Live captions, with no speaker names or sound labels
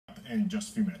in just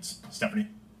a few minutes. Stephanie?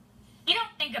 You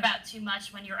don't think about too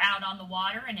much when you're out on the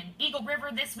water, and in Eagle River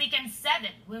this weekend, 7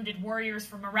 wounded warriors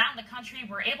from around the country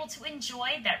were able to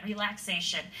enjoy that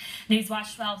relaxation.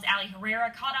 Newswatch 12's Ali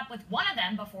Herrera caught up with one of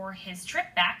them before his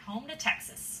trip back home to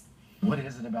Texas. What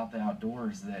is it about the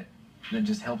outdoors that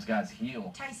just helps guys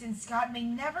heal? Tyson Scott may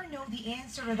never know the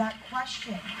answer to that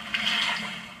question.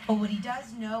 But what he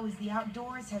does know is the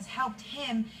outdoors has helped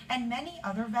him and many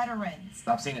other veterans.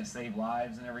 I've seen it save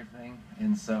lives and everything,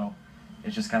 and so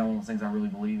it's just kind of one of those things I really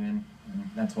believe in, and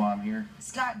that's why I'm here.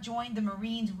 Scott joined the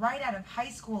Marines right out of high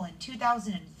school in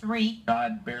 2003. I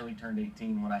barely turned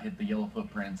 18 when I hit the yellow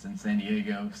footprints in San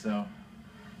Diego, so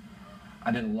I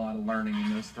did a lot of learning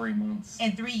in those 3 months.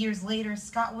 And 3 years later,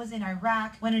 Scott was in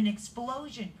Iraq when an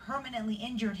explosion permanently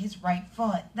injured his right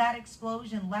foot. That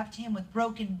explosion left him with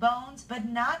broken bones, but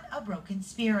not a broken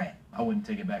spirit. I wouldn't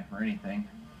take it back for anything.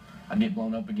 I'd get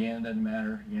blown up again, it doesn't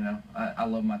matter, you know. I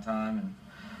love my time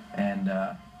and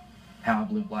how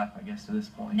I've lived life, I guess, to this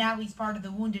point. Now he's part of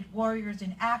the Wounded Warriors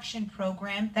in Action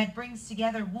program that brings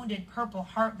together wounded Purple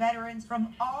Heart veterans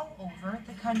from all over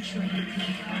the country.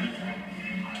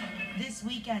 This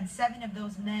weekend, 7 of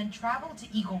those men traveled to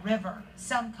Eagle River,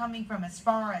 some coming from as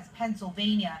far as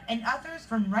Pennsylvania and others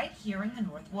from right here in the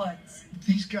North Woods.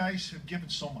 These guys have given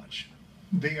so much.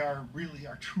 They are really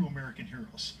our true American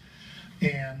heroes.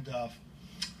 And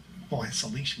boy, it's the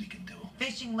least we can do.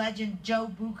 Fishing legend Joe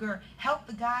Booker helped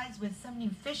the guys with some new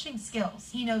fishing skills.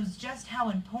 He knows just how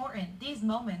important these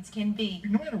moments can be.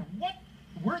 No matter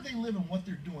where they live and what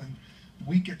they're doing,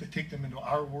 we get to take them into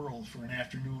our world for an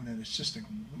afternoon, and it's just,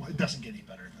 it doesn't get any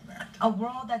better than that. A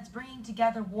world that's bringing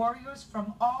together warriors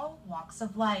from all walks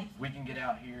of life. We can get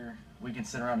out here, we can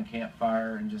sit around a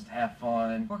campfire and just have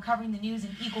fun. We're covering the news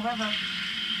in Eagle River.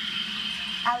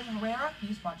 Ali Herrera,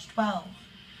 Newswatch 12.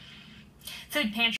 Food pantry